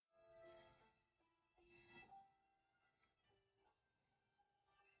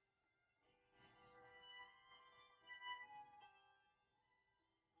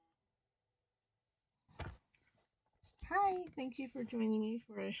Hi, thank you for joining me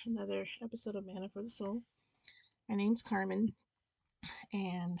for another episode of Manna for the Soul. My name's Carmen,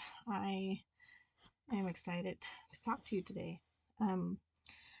 and I am excited to talk to you today. Um,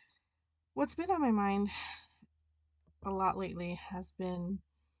 what's been on my mind a lot lately has been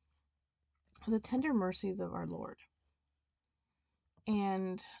the tender mercies of our Lord.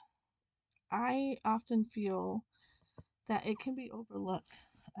 And I often feel that it can be overlooked.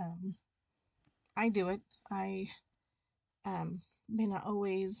 Um, I do it. I may not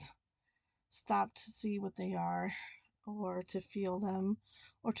always stop to see what they are or to feel them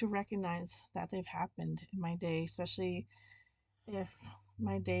or to recognize that they've happened in my day, especially if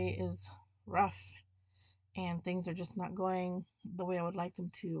my day is rough and things are just not going the way I would like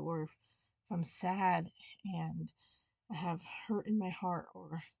them to, or if I'm sad and I have hurt in my heart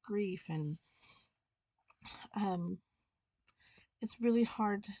or grief, and um, it's really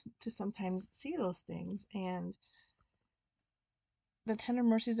hard to sometimes see those things. And the tender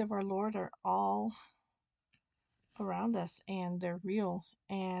mercies of our Lord are all around us, and they're real,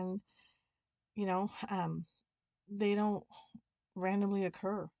 and you know, um, they don't randomly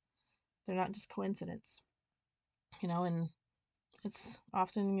occur. They're not just coincidence, and it's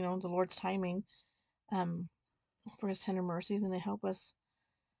often, the Lord's timing um, for his tender mercies, and it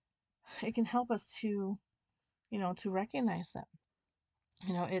can help us to, to recognize them.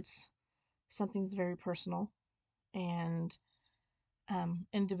 It's something that's very personal and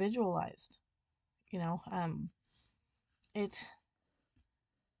individualized. You know, um, it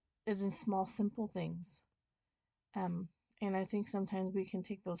is in small, simple things. Um, and I think sometimes we can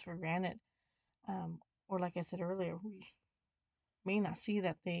take those for granted. Um, or like I said earlier, we may not see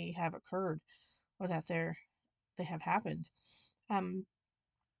that they have occurred or that they have happened. Um,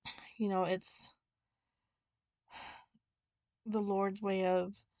 it's the Lord's way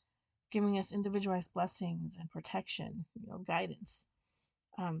of giving us individualized blessings and protection, guidance,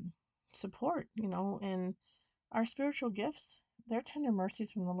 um, support, and our spiritual gifts. They're tender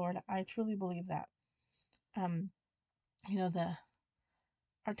mercies from the Lord. I truly believe that. Um, the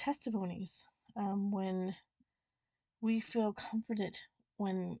our testimonies, when we feel comforted,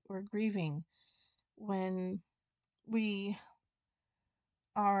 when we're grieving, when we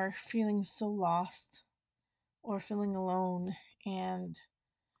are feeling so lost or feeling alone, and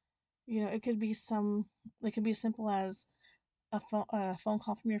it could be it could be as simple as a phone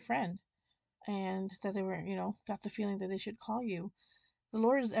call from your friend, and that they were, got the feeling that they should call you. The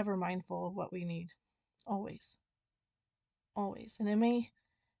Lord is ever mindful of what we need, always, always. And it may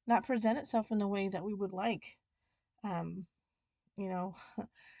not present itself in the way that we would like. Um, you know,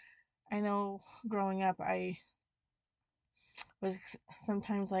 I know growing up, I was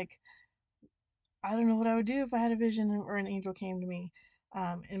sometimes like, I don't know what I would do if I had a vision or an angel came to me.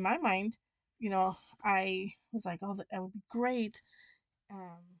 In my mind, you know, I was like, oh, that would be great.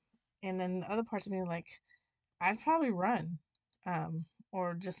 Um, and then other parts of me were like, I'd probably run,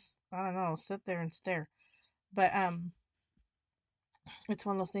 or just, I don't know, sit there and stare. But it's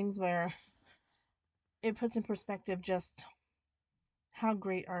one of those things where it puts in perspective just how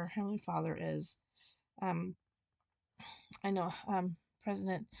great our Heavenly Father is. Um, I know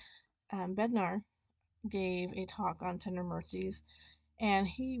President Bednar gave a talk on tender mercies, and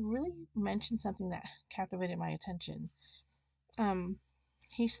he really mentioned something that captivated my attention. Um,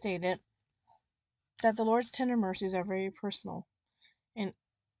 he stated that the Lord's tender mercies are very personal and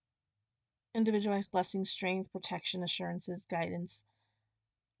individualized blessings, strength, protection, assurances, guidance,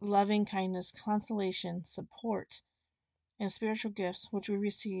 loving kindness, consolation, support, and spiritual gifts which we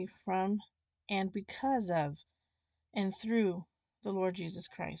receive from and because of and through the Lord Jesus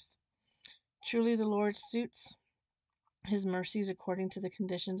Christ. Truly, the Lord suits his mercies according to the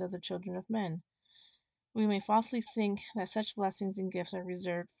conditions of the children of men. We may falsely think that such blessings and gifts are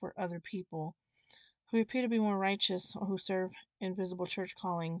reserved for other people who appear to be more righteous or who serve invisible church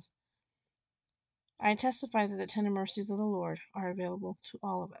callings. I testify that the tender mercies of the Lord are available to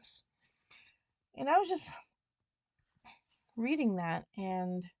all of us. And I was just reading that,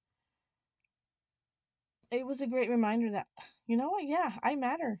 and it was a great reminder that, you know what, yeah, I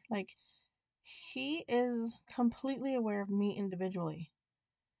matter. Like, he is completely aware of me individually.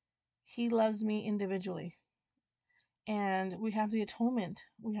 He loves me individually. And we have the atonement.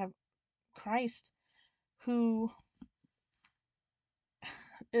 We have Christ who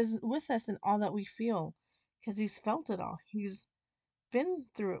is with us in all that we feel because he's felt it all. He's been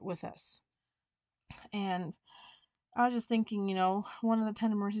through it with us. And I was just thinking, one of the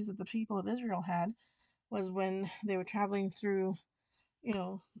tender mercies that the people of Israel had was when they were traveling through, you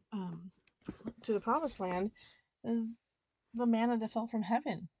know, um, to the promised land, the manna that fell from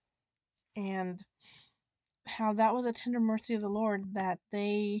heaven. And how that was a tender mercy of the Lord that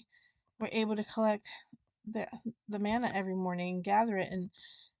they were able to collect the, the manna every morning, gather it, and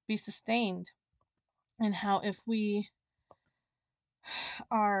be sustained. And how if we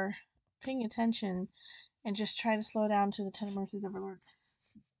are paying attention and just try to slow down to the tender mercies of our Lord,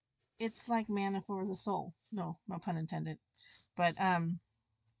 it's like manna for the soul. No, no pun intended. But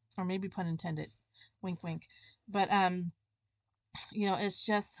or maybe pun intended. Wink wink. But it's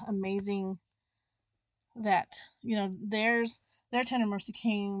just amazing that, their tender mercy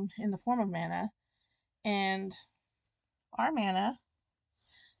came in the form of manna, and our manna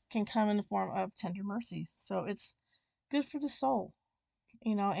can come in the form of tender mercies. So it's good for the soul,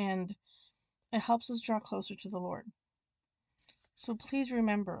 and it helps us draw closer to the Lord. So please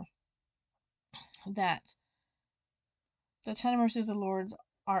remember that the tender mercies of the Lord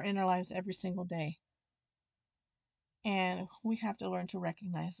are in our lives every single day. And we have to learn to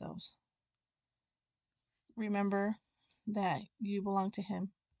recognize those. Remember that you belong to Him,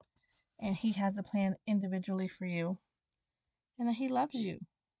 and He has a plan individually for you, and that He loves you.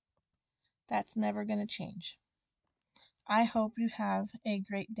 That's never going to change. I hope you have a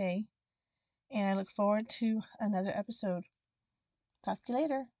great day, and I look forward to another episode. Talk to you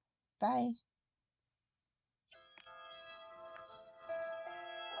later. Bye.